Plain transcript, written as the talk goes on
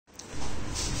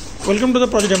Welcome to the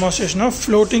project demonstration of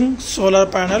floating solar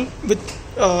panel with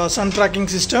sun tracking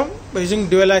system using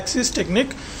dual axis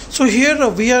technique. So here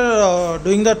we are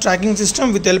doing the tracking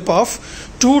system with help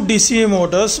of two DC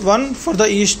motors, one for the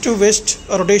east to west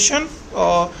rotation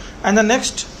and the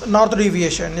next north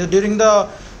deviation. During the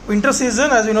winter season,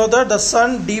 as you know that the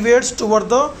sun deviates toward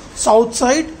the south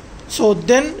side. So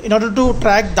then in order to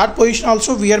track that position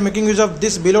also, we are making use of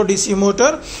this below DC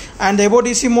motor, and the above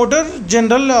DC motor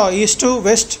general east to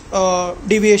west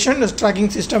deviation tracking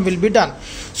system will be done.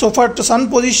 So for sun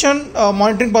position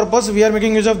monitoring purpose, we are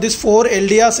making use of these 4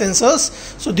 LDR sensors.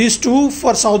 So these two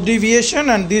for south deviation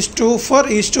and these two for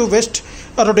east to west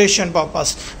rotation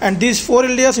purpose, and these 4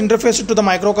 LDRs interface to the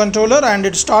microcontroller, and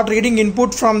it start reading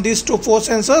input from these 4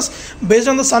 sensors. Based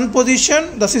on the sun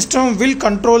position, the system will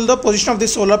control the position of the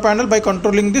solar panel by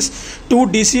controlling these 2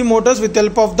 DC motors with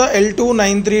help of the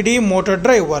L293D motor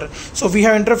driver. So we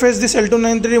have interfaced this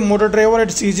L293D motor driver at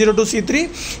C0 to C3,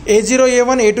 A0,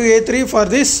 A1, A2, A3 for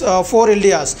this 4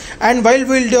 LDRs. And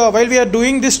while we are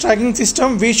doing this tracking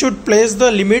system, we should place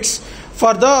the limits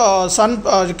for the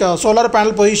solar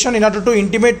panel position in order to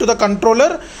intimate to the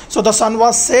controller. So the sun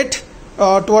was set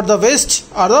toward the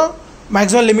west, or the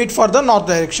maximum limit for the north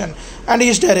direction and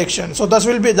east direction. So that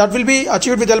will be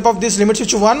achieved with help of this limit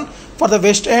switch 1 for the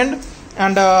west end,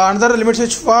 and another limit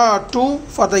switch for 2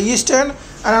 for the east end,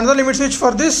 and another limit switch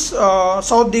for this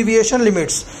south deviation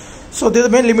limits. So these are the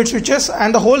main limit switches,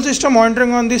 and the whole system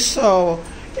monitoring on this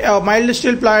mild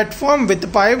steel platform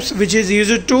with pipes, which is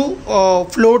used to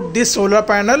float this solar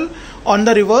panel on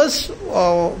the rivers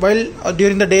while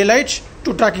during the daylight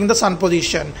to tracking the sun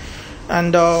position.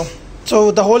 And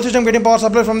so the whole system getting power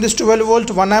supply from this 12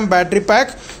 volt 1 amp battery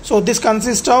pack. So this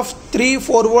consists of 3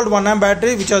 4 volt 1 amp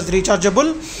battery which is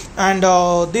rechargeable,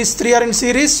 and these 3 are in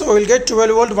series, so we'll get 12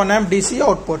 volt 1 amp DC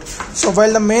output. So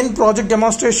while the main project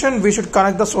demonstration, we should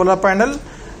connect the solar panel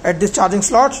at this charging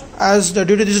slot, as due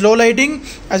to this low lighting,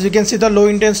 as you can see the low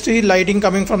intensity lighting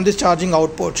coming from this charging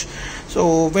output.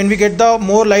 So when we get the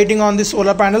more lighting on this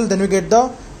solar panel, then we get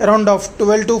the around of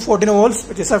 12 to 14 volts,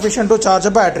 which is sufficient to charge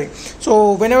a battery.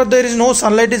 So whenever there is no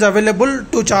sunlight is available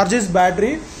to charge this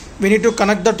battery, we need to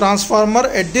connect the transformer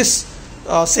at this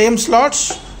same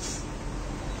slots,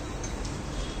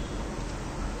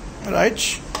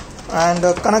 right, and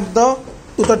connect the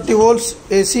 230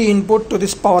 volts AC input to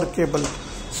this power cable.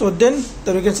 So then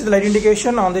you can see the light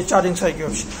indication on the charging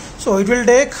circuits. So it will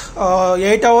take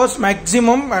 8 hours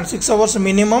maximum and 6 hours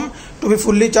minimum to be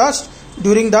fully charged.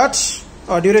 During that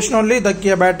duration only the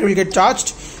battery will get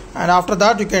charged, and after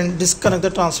that you can disconnect the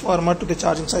transformer to the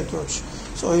charging circuits.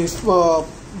 So if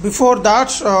before that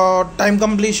time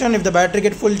completion, if the battery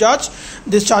get full charge,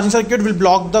 this charging circuit will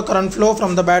block the current flow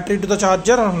from the battery to the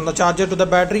charger and from the charger to the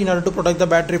battery in order to protect the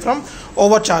battery from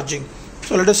overcharging.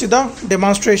 So let us see the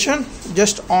demonstration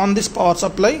just on this power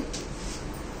supply.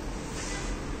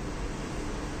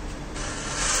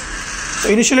 So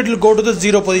initially it will go to the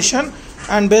 0 position,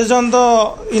 and based on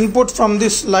the input from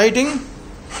this lighting,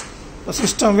 the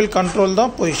system will control the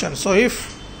position. So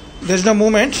if there is no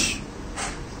movement,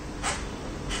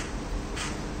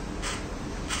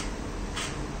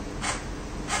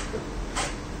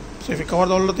 so if we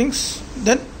cover all the things,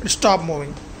 then it stop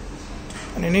moving,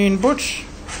 and any input.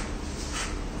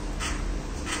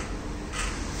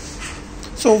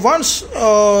 So once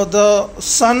the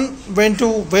sun went to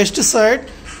west side,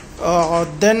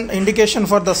 then indication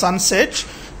for the sunset,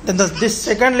 then this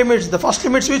second limit, the first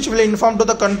limit switch will inform to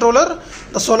the controller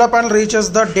the solar panel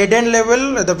reaches the dead end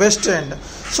level at the west end.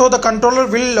 So the controller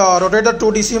will rotate the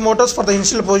 2 DC motors for the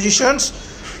initial positions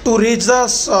to reach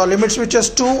the limit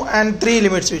switches 2 and 3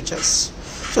 limit switches.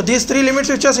 So these 3 limit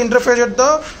switches interface at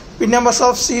the pin numbers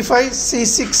of C5,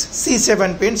 C6,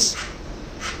 C7 pins.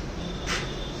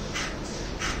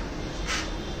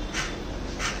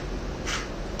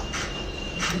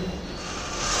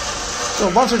 So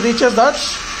once it reaches that,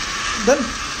 then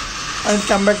I will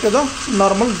come back to the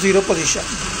normal 0 position.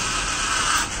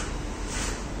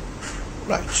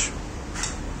 Right.